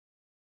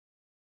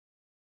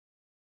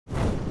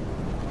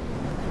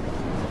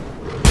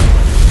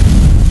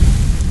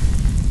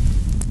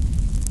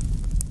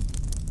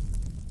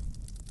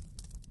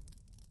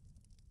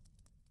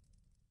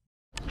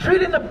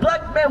treating a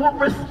black man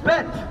with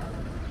respect.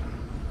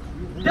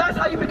 That's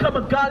how you become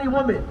a godly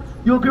woman.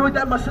 You agree with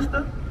that, my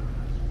sister?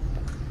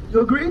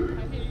 You agree?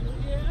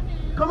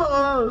 Come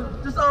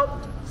on, just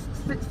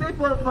stay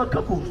for a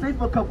couple. Stay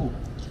for a couple.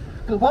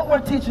 Because what we're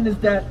teaching is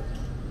that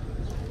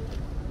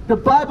the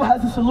Bible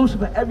has a solution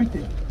for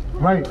everything.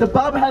 Right. The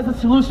Bible has a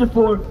solution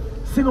for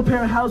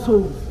single-parent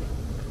households,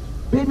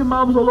 baby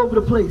mamas all over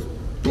the place,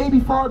 baby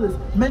fathers,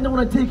 men don't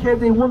want to take care of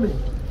their women.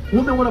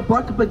 Women want to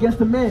bark up against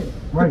the man.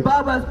 Right. The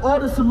Bible has all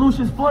the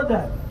solutions for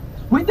that.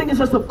 We think it's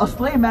just a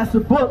slave master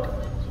book.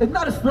 It's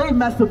not a slave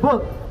master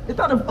book. It's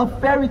not a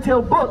fairy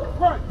tale book.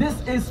 Right. This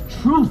is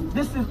truth.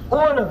 This is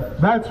order.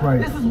 That's right.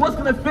 This is what's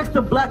going to fix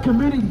the black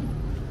community.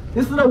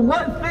 This is the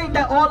one thing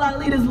that all our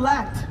leaders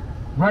lacked.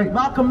 Right.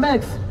 Malcolm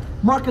X,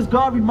 Marcus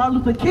Garvey, Martin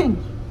Luther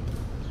King.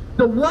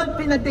 The one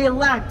thing that they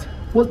lacked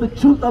was the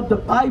truth of the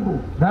Bible.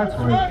 That's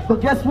right.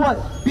 But guess what?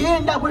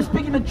 Being that we're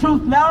speaking the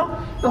truth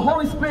now, the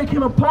Holy Spirit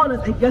came upon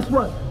us, and guess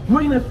what?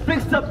 We're going to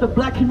fix up the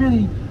black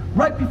community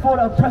right before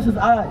the oppressor's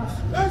eyes.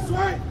 That's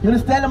right. You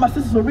understand that, my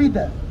sisters? Will read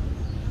that.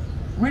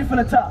 Read from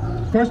the top.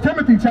 1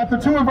 Timothy chapter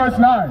 2 and verse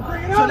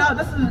 9. So now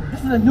this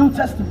is a New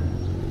Testament,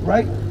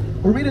 right?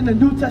 We're reading the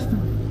New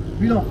Testament.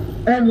 Read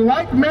on. And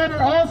like manner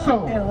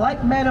also. And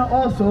like manner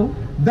also.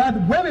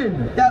 That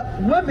women.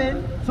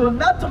 So it's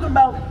not talking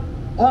about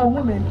all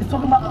women. It's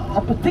talking about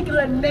a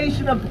particular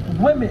nation of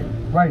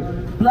women. Right.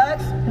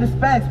 Blacks and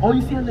Hispanics. All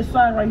you see on this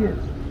sign right here.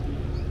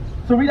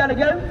 So read that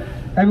again.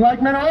 And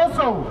like men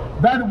also,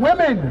 that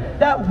women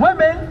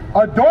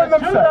adorn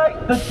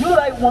themselves. The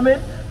Judite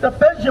woman, the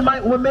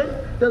Benjamite woman,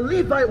 the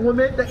Levite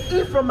woman, the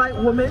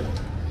Ephraimite woman,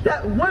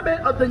 that women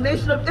of the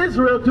nation of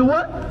Israel do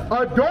what?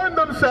 Adorn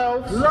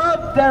themselves.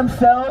 Love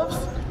themselves.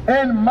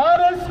 And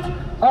modest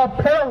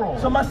apparel.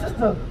 So my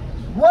sister,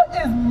 what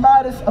is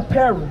modest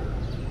apparel?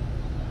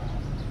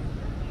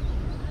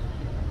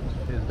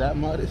 Is that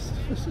modest?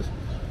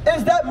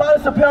 Is that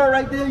modest apparel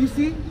right there, you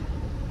see?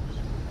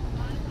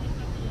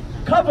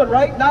 Covered,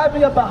 right? Not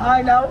having your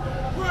behind out.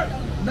 Right.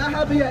 Not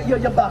having your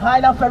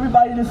behind out for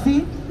everybody to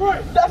see.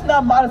 Right. That's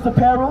not modest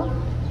apparel.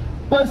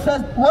 But it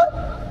says what?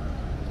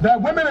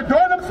 That women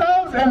adorn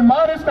themselves in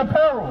modest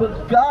apparel.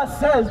 But God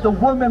says the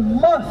woman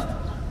must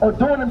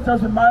adorn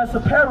themselves in modest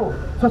apparel.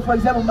 So for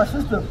example, my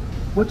sister,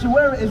 what you're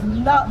wearing is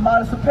not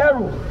modest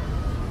apparel.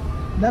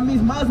 That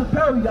means modest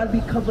apparel, you gotta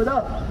be covered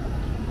up.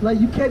 Like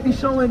you can't be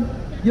showing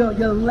your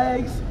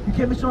legs, you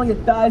can't be showing your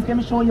thighs, you can't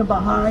be showing your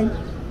behind,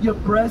 your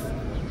breasts.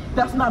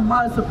 That's not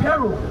modest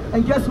apparel.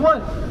 And guess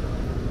what?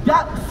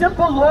 That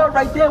simple law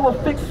right there will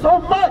fix so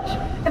much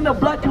in the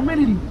black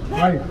community.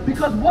 Right.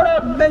 Because what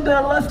are men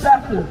gonna lust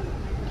after?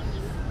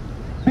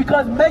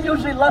 Because men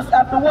usually lust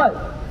after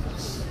what?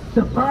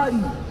 The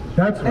body.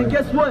 That's right. And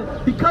guess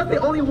what? Because they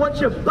only want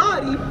your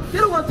body, they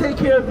don't want to take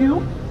care of you.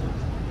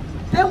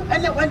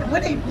 When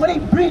they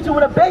breed you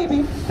with a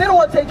baby, they don't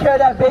want to take care of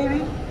that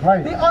baby.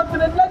 Right. They on to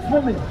the next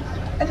woman,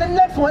 and the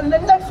next one, and the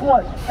next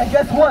one. And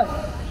guess what?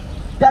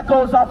 That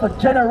goes on for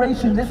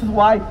generations. This is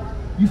why,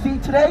 you see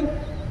today,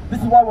 this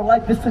is why we're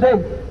like this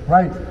today.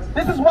 Right.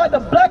 This is why the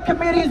black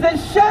community is in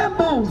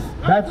shambles.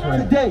 That's right.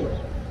 Today.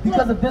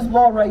 Because of this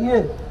law right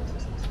here.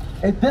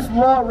 And this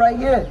law right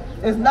here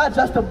is not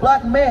just the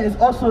black man, it's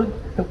also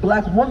the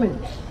black woman.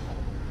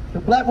 The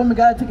black woman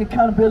got to take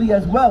accountability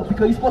as well,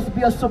 because he's supposed to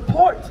be a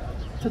support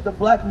to the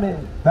black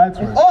man. That's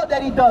right. And all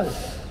that he does.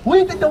 What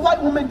do you think the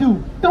white woman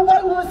do? The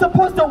white woman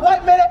supports the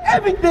white man in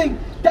everything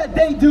that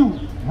they do.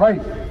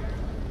 Right.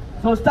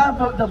 So it's time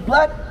for the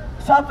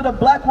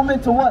black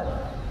woman to what?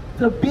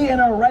 To be in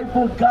her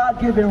rightful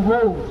God-given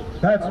role.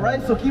 That's all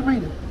right. So keep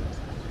reading.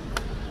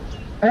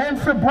 And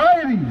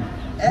sobriety.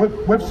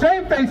 With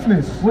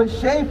shamefacedness. With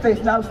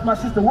shamefacedness. Now, my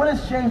sister, what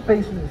is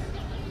shamefacedness?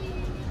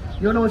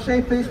 You don't know what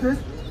shamefacedness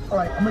is? All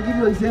right, I'm going to give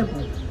you an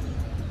example.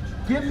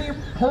 Give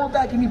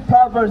me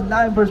Proverbs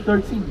 9, verse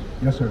 13.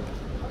 Yes, sir.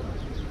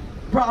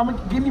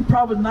 Give me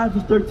Proverbs 9,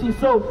 verse 13.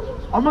 So,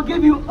 I'm going to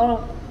give you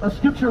a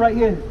scripture right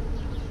here.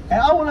 And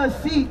I want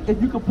to see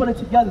if you can put it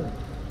together.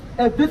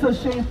 If this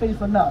is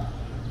shamefaced or not.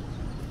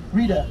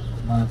 Read that.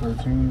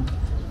 9:13.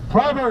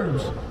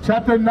 Proverbs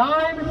chapter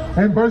 9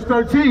 and verse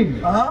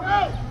 13.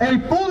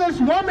 A foolish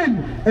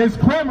woman is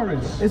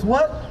clamorous. Is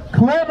what?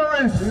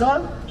 Clamorous. Read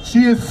on.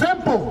 She is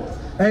simple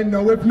and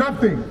knoweth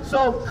nothing.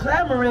 So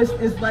clamorous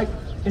is like,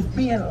 it's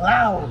being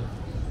loud,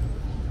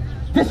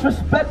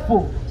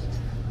 disrespectful.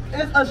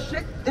 It's a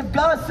shit. If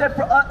God said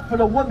for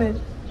the woman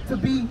to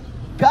be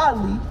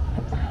godly,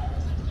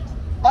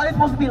 are they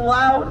supposed to be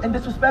loud and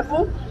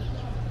disrespectful?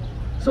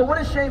 So what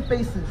is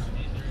shamefacedness?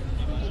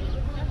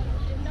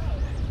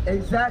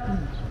 Exactly.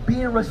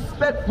 Being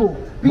respectful.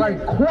 Being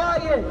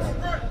quiet.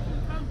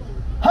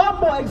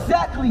 Humble,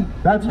 exactly.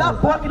 That's not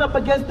right. barking up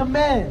against the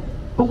man.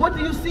 But what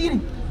do you see?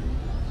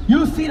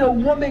 You see the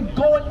woman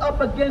going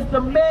up against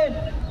the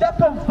man that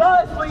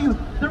provides for you.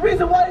 The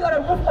reason why you got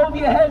a roof over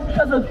your head is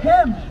because of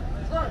him.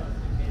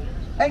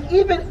 And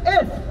even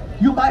if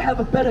you might have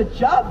a better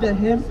job than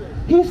him,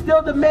 he's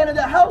still the man of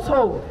the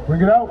household.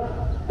 Bring it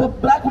out.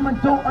 But black women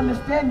don't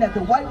understand that.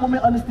 The white woman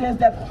understands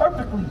that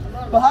perfectly.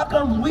 But how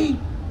come we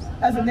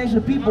as a nation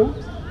of people,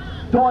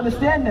 don't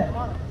understand that.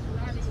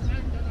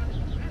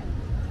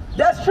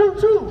 That's true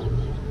too.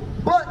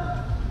 But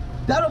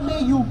that don't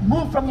mean you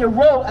move from your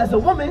role as a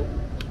woman.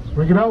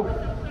 Bring it out.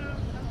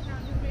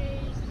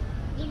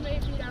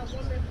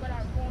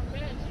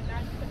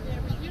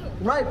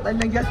 Right, and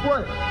then guess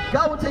what?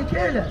 God will take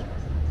care of that.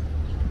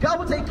 God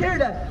will take care of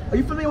that. Are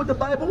you familiar with the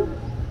Bible?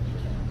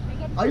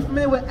 Are you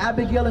familiar with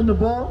Abigail and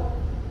Nabal?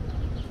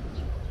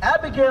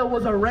 Abigail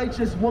was a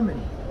righteous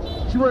woman.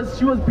 She was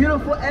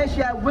beautiful and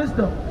she had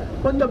wisdom.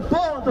 But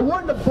Nabal, the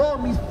word Nabal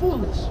means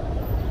foolish.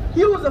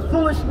 He was a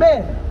foolish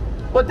man.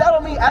 But that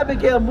don't mean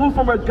Abigail moved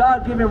from her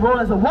God-given role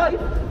as a wife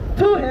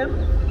to him,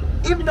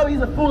 even though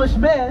he's a foolish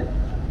man.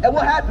 And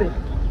what happened?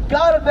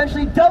 God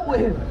eventually dealt with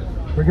him.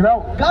 Bring it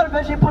out. God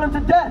eventually put him to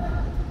death.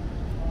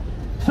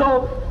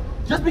 So,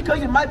 just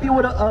because you might be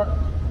with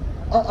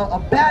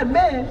a bad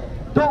man,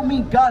 don't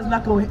mean God's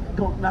not going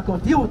to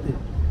deal with it.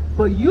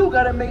 But you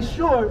got to make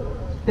sure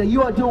that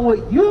you are doing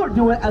what you're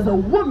doing as a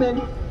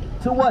woman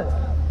to what?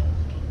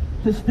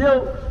 To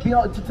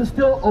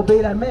still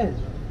obey that man.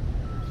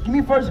 Give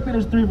me 1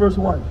 Peter 3 verse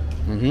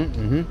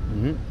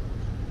 1.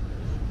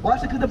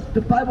 Watch it, because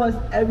the Bible has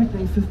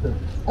everything, sister.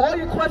 All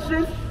your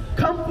questions,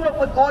 come forth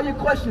with all your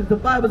questions. The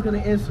Bible's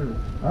going to answer it.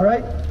 All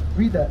right?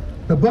 Read that.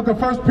 The book of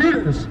 1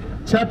 Peter,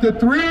 chapter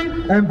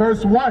 3 and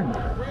verse 1.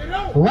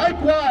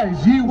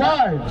 Likewise, ye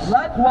wives.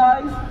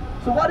 Likewise.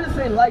 So why does it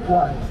say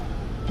likewise?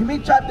 Give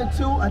me chapter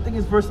 2, I think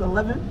it's verse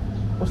 11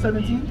 or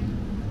 17.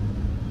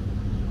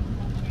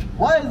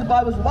 Why does the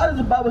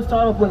Bible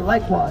start off with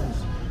likewise?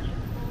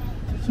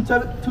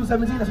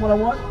 2:17, that's what I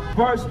want.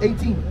 Verse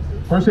 18.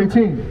 Verse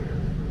 18.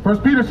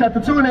 1 Peter chapter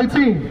 2 and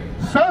 18.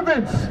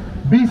 Servants,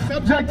 be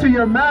subject to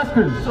your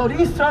masters. So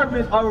these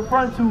servants are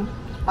referring to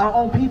our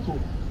own people.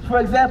 For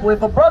example,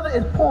 if a brother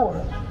is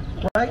poor,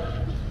 right?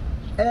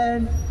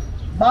 And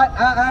I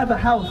have a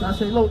house, and I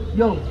say, look,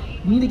 yo,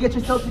 you need to get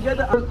yourself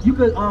together. You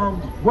could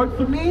work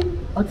for me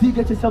until you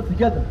get yourself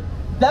together.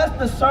 That's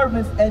the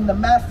servants and the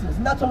masters.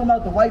 I'm not talking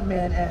about the white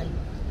man and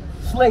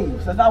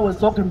slaves. That's not what it's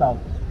talking about.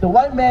 The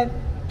white man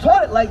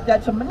taught it like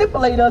that to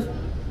manipulate us,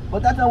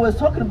 but that's not what it's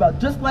talking about.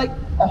 Just like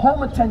a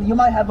home attendant, you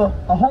might have a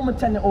home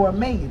attendant or a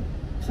maid.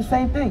 It's the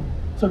same thing.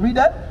 So read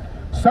that.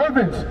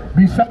 Servants,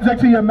 be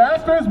subject to your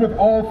masters with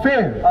all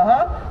fear.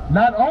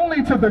 Not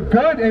only to the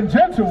good and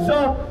gentle.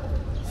 So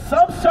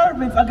some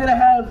servants are going to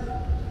have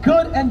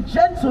good and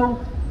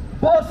gentle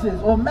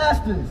bosses or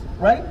masters,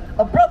 right?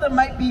 A brother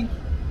might be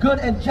good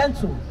and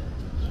gentle,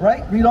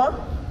 right? Read on.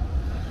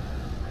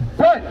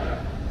 But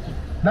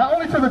not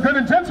only to the good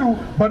and gentle,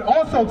 but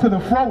also to the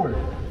froward.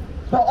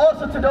 But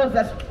also to those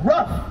that's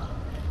rough,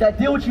 that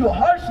deal with you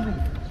harshly.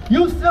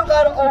 You still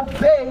got to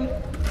obey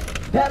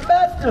that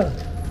master.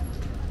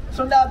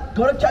 So now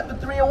go to chapter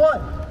 3 and 1.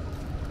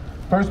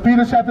 1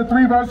 Peter chapter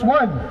 3 verse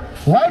 1.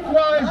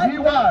 Likewise, ye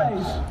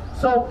wives.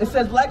 So it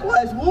says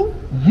likewise who?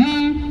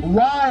 Ye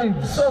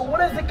wives. So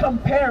what is it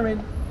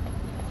comparing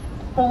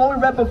from what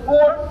we read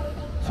before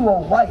to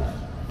a wife?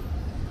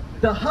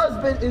 The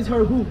husband is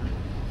her who?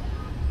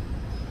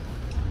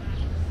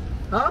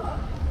 Huh?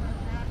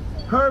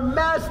 Her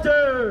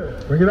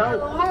master. Bring it out.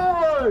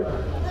 Her Lord.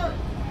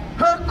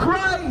 Her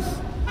Christ.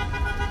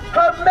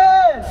 Her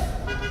man.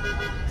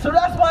 So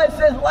that's why it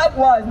says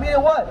likewise,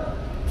 meaning what?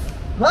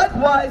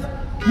 Likewise,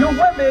 you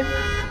women,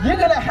 you're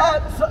going to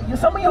have,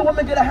 some of you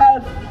women going to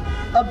have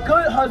a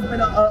good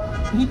husband,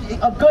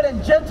 a good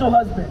and gentle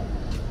husband.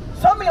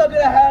 Some of you are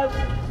going to have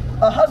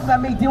a husband that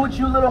may deal with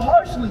you a little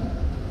harshly,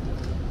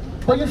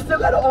 but you still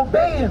got to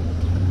obey him.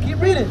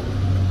 Keep reading.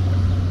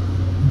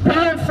 Be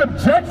in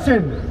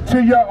subjection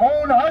to your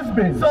own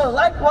husbands. So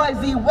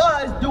likewise, ye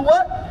wives, do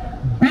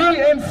what? Be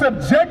in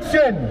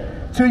subjection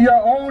to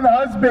your own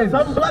husbands.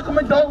 Some black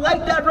women don't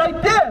like that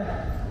right there.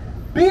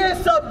 Be in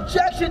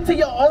subjection to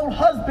your own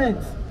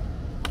husbands.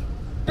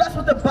 That's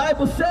what the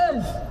Bible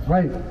says.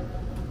 Right.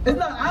 It's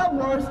not our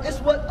words, it's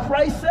what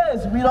Christ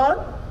says. Read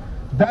on.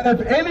 That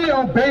if any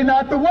obey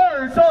not the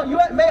word. So you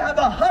may have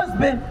a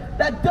husband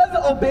that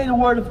doesn't obey the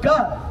word of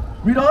God.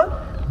 Read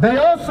on. They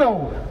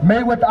also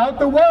may without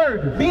the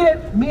word.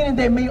 Meaning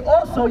they may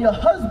also, your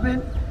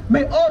husband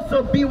may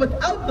also be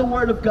without the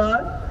word of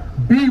God.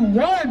 Be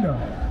won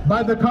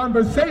by the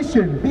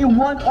conversation. Be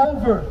won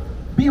over.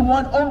 Be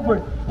won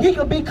over. He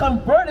could be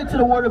converted to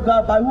the word of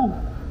God by who?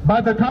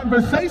 By the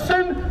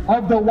conversation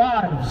of the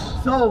wives.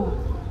 So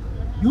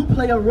you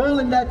play a role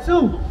in that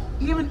too.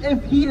 Even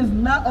if he is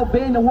not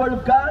obeying the word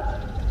of God,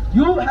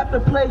 you have to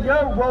play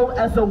your role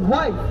as a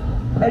wife.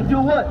 And do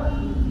what?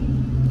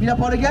 Read that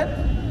part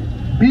again.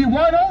 Be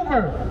won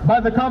over by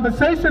the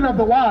conversation of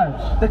the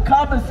wives. The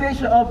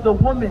conversation of the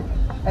woman.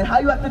 And how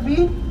you have to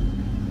be?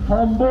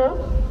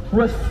 Humble,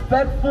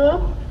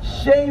 respectful,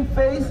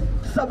 shamefaced,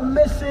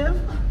 submissive.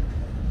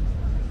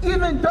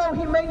 Even though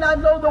he may not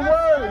know the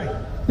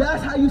word,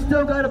 that's how you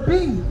still gotta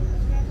be.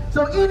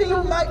 So even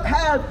you might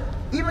have,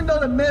 even though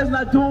the man's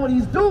not doing what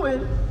he's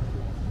doing,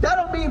 that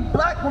don't mean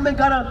black women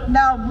gotta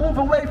now move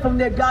away from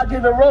their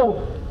God-given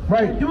role.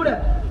 Right. Can't do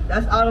that.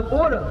 That's out of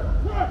order.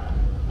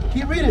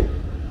 Keep reading.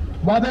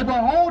 While they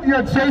behold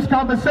your chaste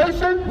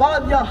conversation.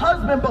 While your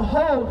husband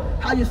behold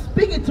how you're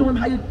speaking to him,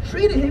 how you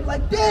treated him,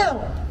 like, damn,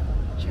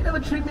 she never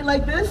treat me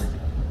like this.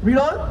 Read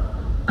on.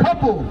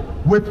 Coupled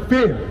with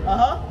fear.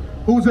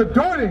 Whose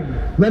adorning,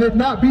 let it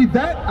not be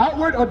that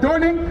outward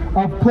adorning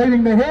of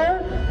plaiting the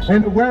hair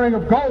and the wearing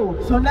of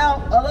gold. So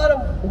now a lot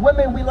of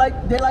women,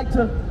 they like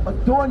to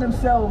adorn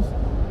themselves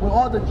with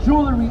all the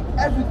jewelry,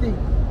 everything.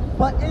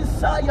 But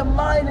inside your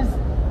mind is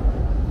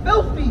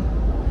filthy.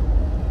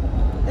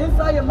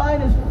 Inside your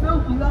mind is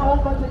filthy. You got a whole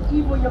bunch of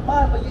evil in your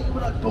mind, but yet you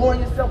want to adorn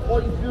yourself with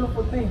all these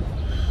beautiful things.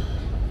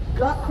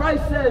 God,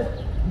 Christ says,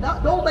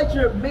 don't let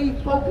your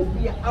main focus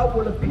be your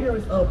outward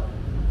appearance of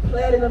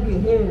plaiting of your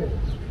hair,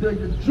 the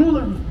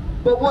jewelry,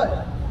 but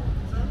what?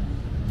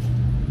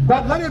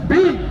 But let it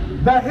be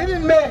the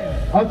hidden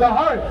man of the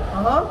heart,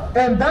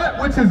 and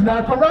that which is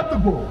not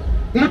corruptible,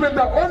 even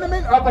the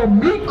ornament of a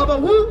meek, of a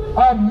who?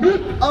 A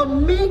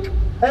meek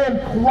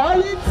and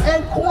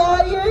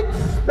quiet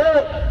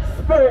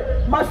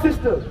spirit. My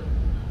sister,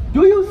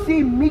 do you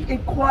see meek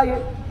and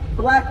quiet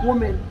black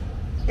women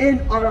in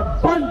an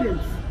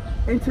abundance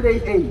in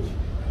today's age?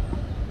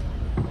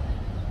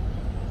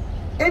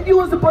 If you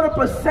was to put a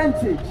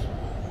percentage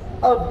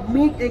of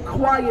meek and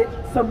quiet,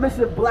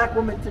 submissive black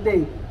women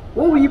today,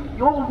 what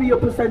would be your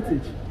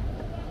percentage?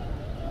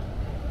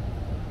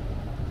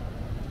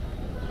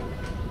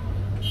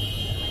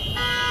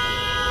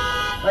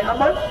 Like how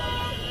much?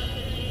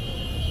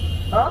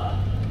 Huh?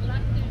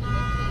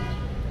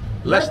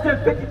 Less than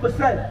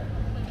 50%.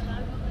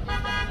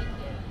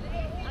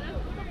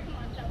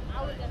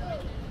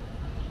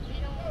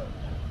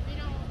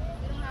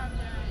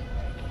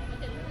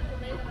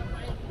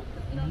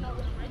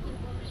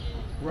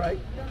 Right.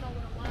 You don't know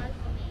what a wise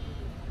woman is.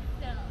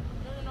 You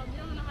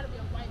don't know how to be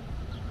a wife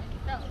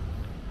yourself.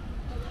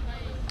 So it's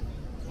like,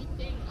 we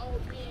think, oh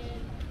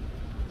man,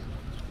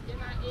 they're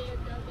not here,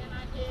 they're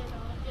not here,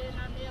 they're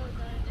not nails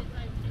done. It's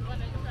like, they're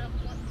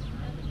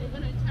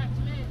gonna attract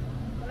men.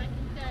 But like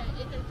you said,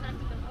 it's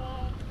attracting them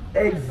all.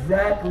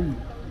 Exactly.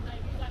 So it's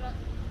like, we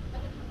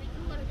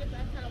gotta get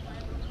back to the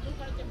Bible. We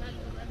gotta get back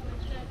to the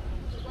reference.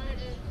 The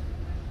word is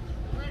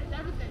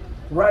everything.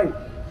 Right.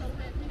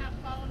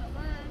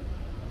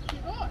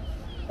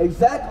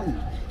 Exactly.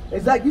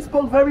 You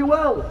spoke very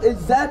well.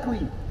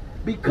 Exactly.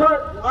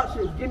 Because watch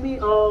this. Give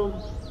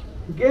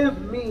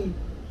me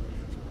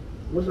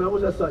what's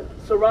that say?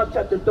 Sirach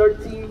chapter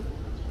 13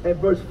 and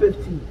verse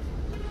 15.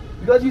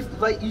 Because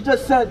you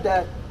just said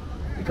that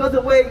because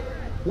of the way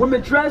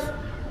women dress,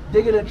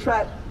 they're gonna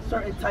attract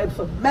certain types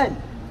of men.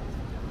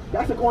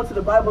 That's according to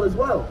the Bible as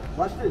well.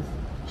 Watch this.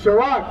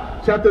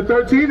 Sirach chapter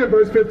 13 and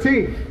verse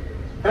 15.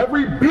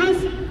 Every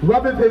beast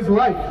loveth his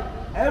life.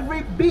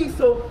 Every beast,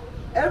 so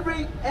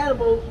every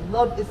animal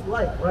loves its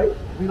life, right?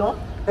 Read on.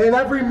 And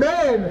every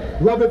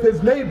man loveth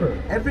his neighbor.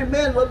 Every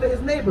man loveth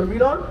his neighbor.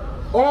 Read on.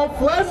 All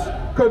flesh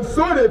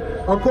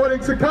consorteth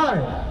according to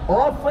kind.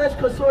 All flesh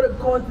consorteth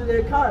according to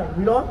their kind.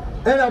 Read on.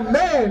 And a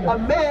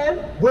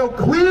man will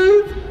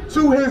cleave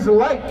to his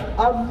like.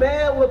 A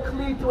man will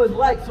cleave to his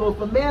like. So if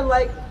a man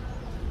like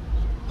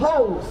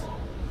hoes,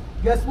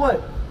 guess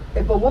what?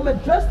 If a woman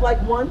dressed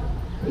like one,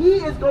 he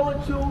is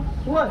going to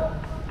what?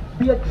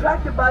 Be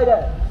attracted by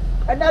that.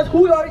 And that's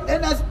who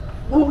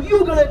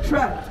you're gonna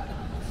attract.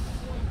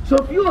 So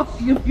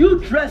if you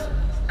dress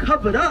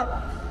covered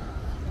up,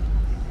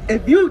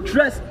 if you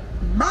dress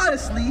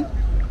modestly,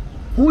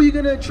 who are you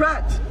gonna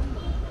attract?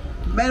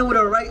 Man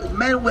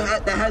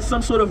that has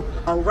some sort of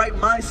a right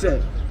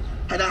mindset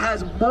and that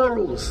has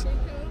morals.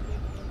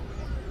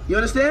 You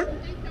understand?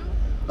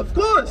 Of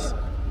course.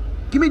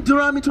 Give me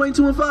Deuteronomy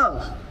 22 and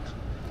 5.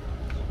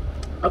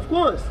 Of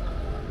course.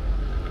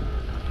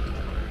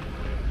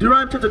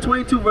 Deuteronomy chapter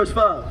 22 verse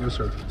 5. Yes,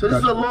 sir. So this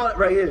is the law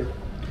right here.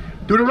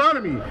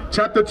 Deuteronomy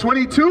chapter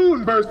 22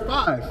 and verse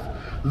 5.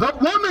 The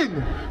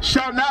woman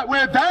shall not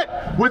wear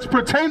that which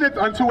pertaineth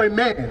unto a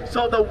man.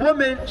 So the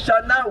woman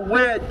shall not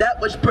wear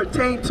that which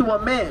pertains to a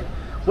man.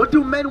 What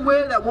do men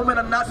wear that women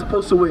are not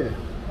supposed to wear?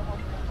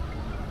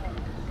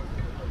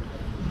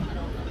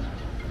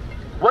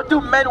 What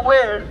do men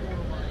wear?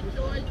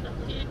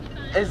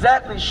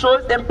 Exactly,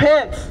 shorts and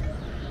pants.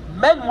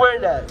 Men wear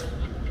that.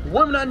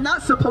 Women are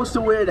not supposed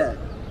to wear that.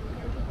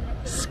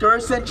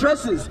 Skirts and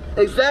dresses.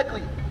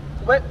 Exactly.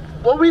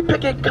 Were we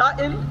picking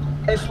cotton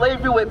and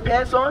slavery with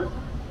pants on?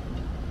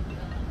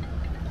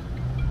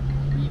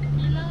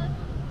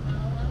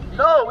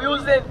 No, we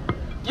was in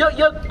your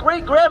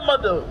great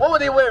grandmother. What were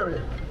they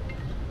wearing?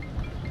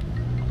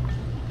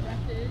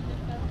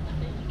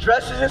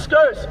 Dresses and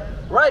skirts.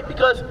 Right,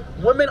 because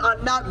women are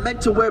not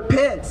meant to wear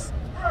pants.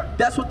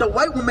 That's what the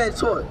white woman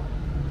taught.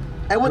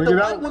 And with the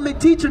white women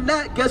teaching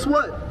that, guess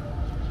what?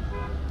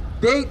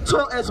 They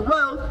taught as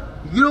well,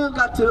 you don't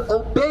got to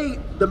obey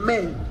the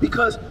man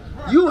because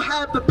you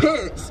have the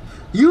pants.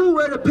 You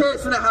wear the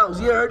pants in the house.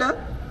 You heard that?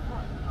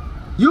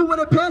 You wear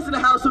the pants in the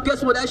house, so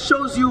guess what? That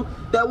shows you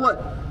that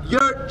what?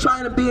 You're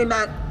trying to be in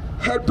that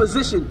head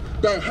position,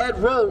 that head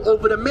role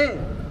over the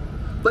man.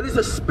 But it's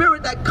a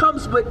spirit that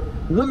comes with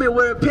women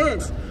wearing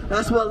pants.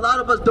 That's what a lot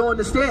of us don't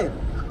understand.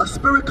 A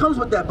spirit comes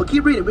with that, but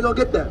keep reading, we're going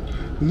to get that.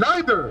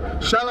 Neither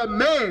shall a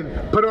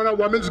man put on a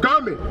woman's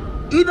garment.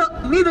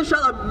 Neither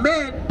shall a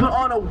man put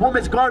on a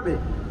woman's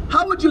garment.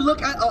 How would you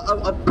look at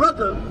a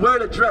brother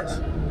wearing a dress?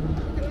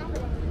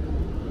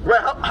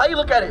 Right, how you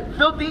look at it?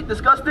 Filthy,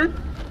 disgusted?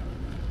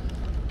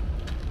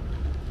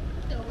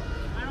 I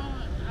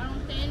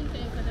don't say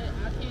anything because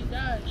I can't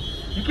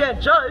judge. You can't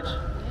judge?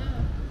 Yeah.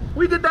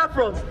 Where you get that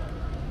from? The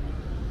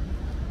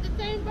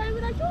same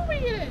Bible that you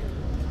reading.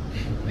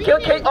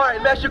 Okay, all right,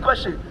 let me ask you a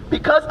question.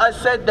 Because I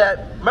said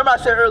that, remember I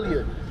said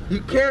earlier,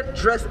 you can't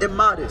dress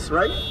immodest,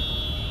 right?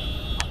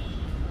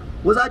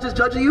 Was I just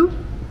judging you?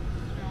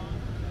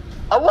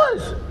 I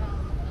was.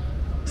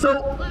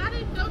 So, But I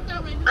didn't feel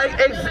that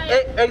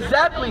way.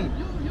 exactly.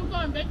 You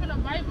going back in the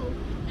Bible,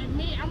 and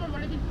me, I'm a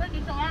religious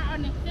person, so I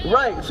understand.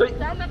 Right, so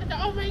I'm not gonna say,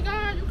 oh my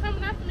God, you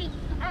coming after me.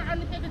 I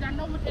understand because I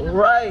know what's in the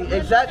right, Bible.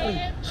 exactly.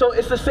 So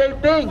it's the same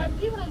thing. But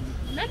people don't,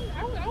 I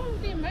don't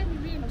think men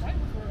be reading the Bible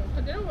for real,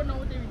 because they don't know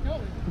what they be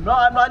doing. No,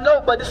 I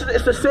know, but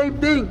it's the same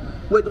thing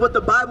with what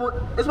the Bible.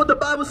 It's what the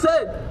Bible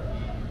said.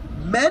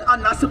 Men are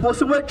not supposed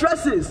to wear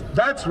dresses.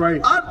 That's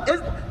right.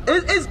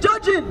 It's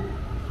judging,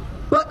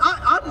 but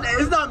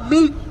it's not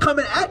me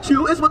coming at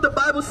you. It's what the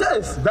Bible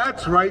says.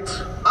 That's right.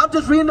 I'm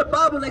just reading the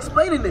Bible and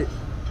explaining it.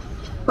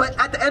 But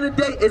at the end of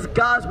the day, it's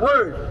God's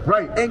word.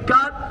 Right. And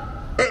God,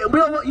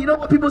 you know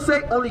what people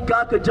say? Only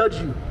God could judge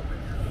you.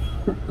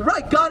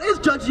 Right, God is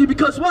judging you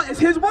because what? It's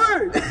His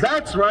word.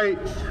 That's right.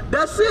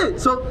 That's it.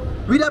 So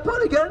read that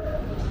part again.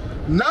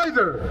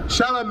 Neither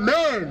shall a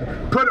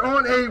man put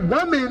on a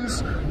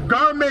woman's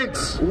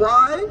garments.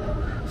 Why?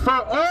 For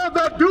all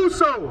that do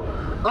so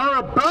are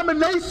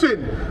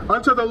abomination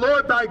unto the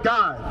Lord thy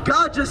God.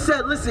 God just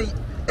said, listen,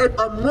 if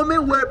a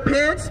woman wear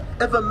pants,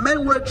 if a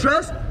man wear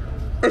dress,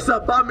 it's an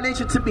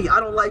abomination to me.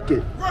 I don't like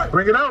it.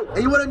 Bring it out.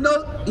 And you want to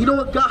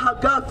know, how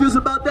God feels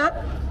about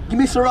that? Give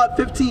me Sirach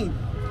 15.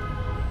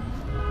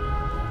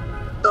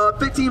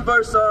 15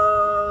 verse,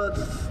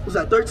 what's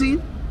that,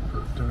 13?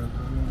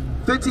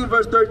 15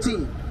 verse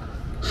 13.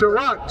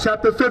 Sirach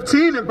chapter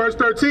 15 and verse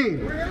 13.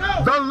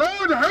 The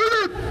Lord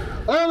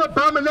hateth all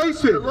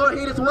abomination. The Lord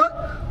hateth what?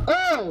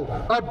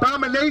 All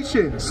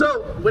abomination.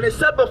 So, when it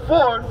said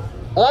before,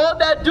 all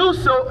that do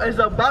so is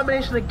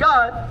abomination to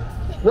God,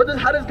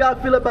 how does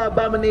God feel about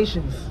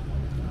abominations?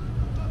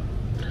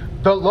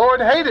 The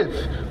Lord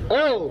hateth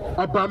all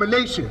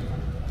abomination.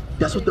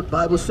 That's what the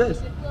Bible says.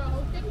 Destroy a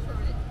whole city for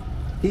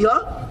it.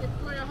 Yeah?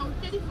 Destroy a whole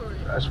city for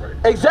it. That's right.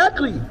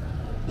 Exactly.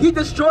 He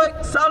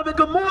destroyed Sodom and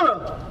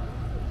Gomorrah.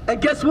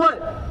 And guess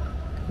what?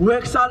 We're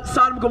in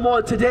Sodom and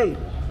Gomorrah today.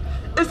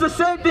 It's the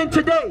same thing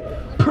today.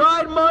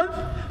 Pride Month.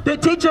 They're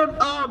teaching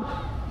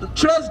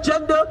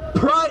transgender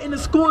pride in the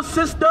school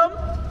system.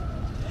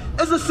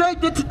 It's the same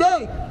thing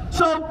today.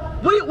 So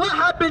what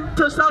happened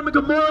to Sodom and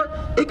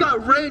Gomorrah? It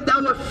got rained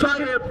down with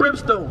fire and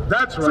brimstone.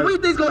 That's right. So what do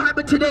you think is going to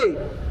happen today?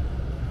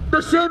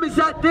 The same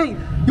exact thing.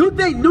 You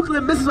think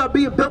nuclear missiles are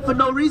being built for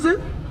no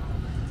reason?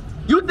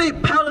 You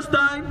think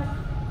Palestine,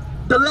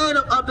 the land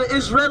of the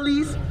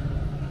Israelis,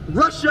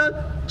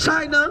 Russia,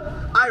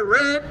 China,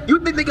 Iran, you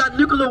think they got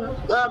nuclear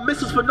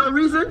missiles for no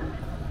reason?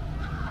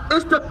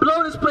 It's to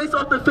blow this place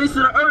off the face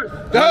of the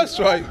earth. That's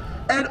right.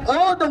 And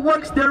all the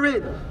works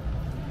therein,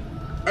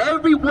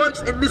 every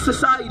works in this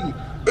society,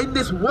 in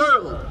this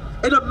world,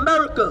 in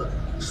America,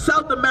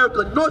 South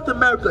America, North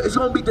America, is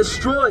going to be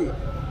destroyed.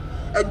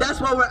 And that's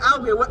why we're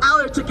out here. We're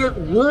out here to give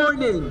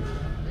warning.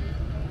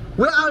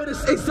 We're out here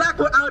to,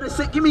 we're out here to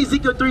say, give me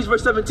Ezekiel 3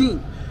 verse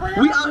 17.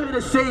 We out here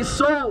to save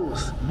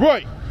souls.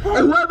 Right.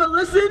 And whoever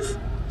listens,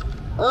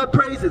 all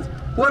praises.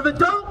 Whoever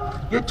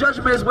don't, your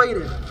judgment is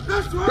waiting.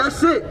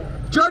 That's it.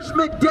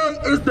 Judgment day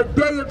is the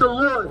day of the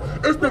Lord.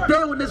 It's the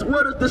day when this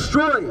world is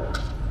destroyed.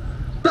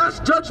 That's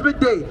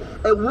judgment day.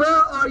 And where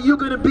are you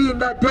going to be in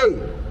that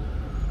day?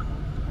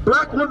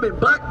 Black woman,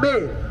 black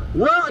man,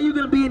 where are you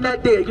going to be in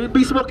that day? Are you going to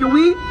be smoking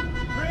weed?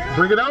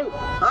 Bring it out.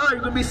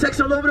 You're going to be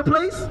sexing all over the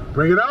place?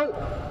 Bring it out.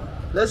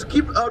 Let's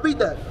keep, read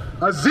that.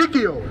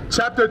 Ezekiel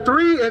chapter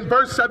 3 and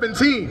verse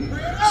 17.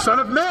 Son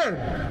of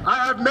man,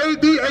 I have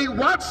made thee a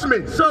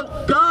watchman.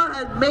 So God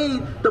has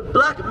made the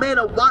black man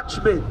a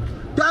watchman.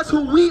 That's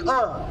who we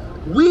are.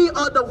 We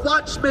are the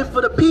watchmen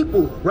for the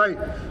people. Right.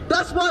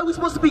 That's why we're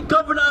supposed to be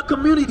governing our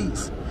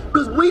communities.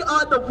 Because we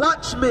are the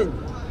watchmen.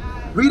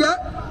 Read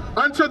that.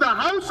 Unto the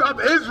house of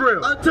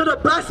Israel. Unto the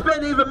black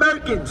Native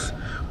Americans.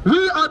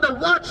 We are the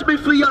watchmen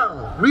for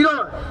y'all. Read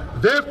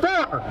on.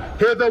 Therefore,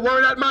 hear the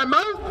word at my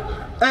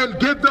mouth and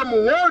give them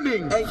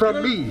warning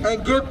from me.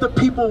 And give the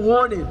people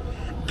warning.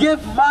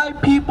 Give my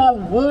people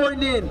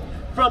warning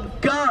from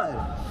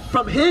God,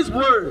 from His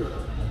word.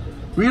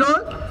 Read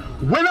on.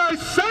 When I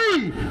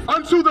say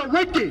unto the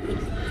wicked,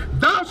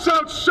 thou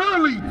shalt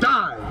surely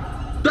die.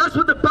 That's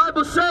what the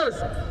Bible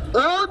says.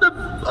 All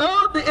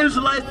the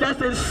Israelites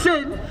that's in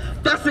sin,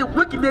 that's in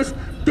wickedness,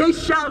 they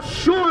shall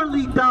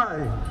surely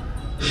die.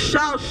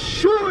 Shall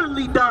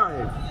surely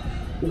die.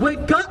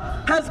 When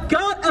has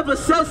God ever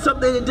said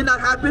something and did not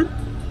happen?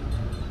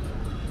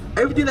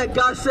 Everything that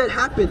God said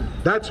happened.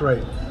 That's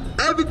right.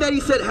 Everything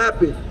He said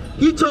happened.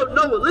 He told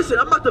Noah, listen,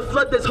 I'm about to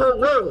flood this whole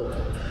world.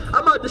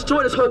 I'm about to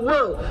destroy this whole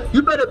world.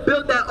 You better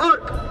build that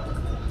ark.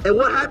 And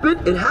what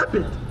happened? It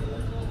happened.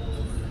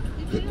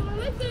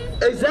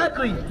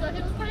 Exactly.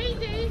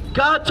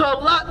 God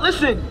told Lot,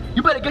 listen,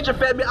 you better get your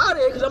family out of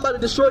here because I'm about to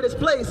destroy this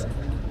place.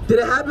 Did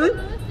it happen?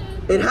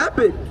 It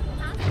happened.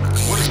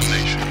 What is a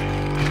nation?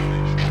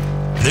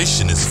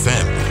 Nation is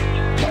family.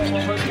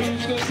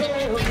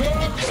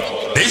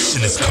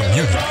 Nation is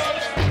community.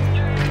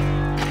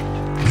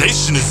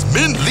 Nation is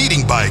men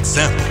leading by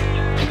example.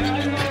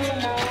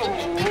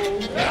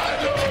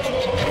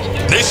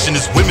 Nation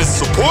is women's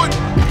support.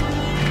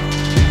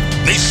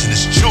 Nation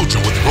is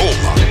children with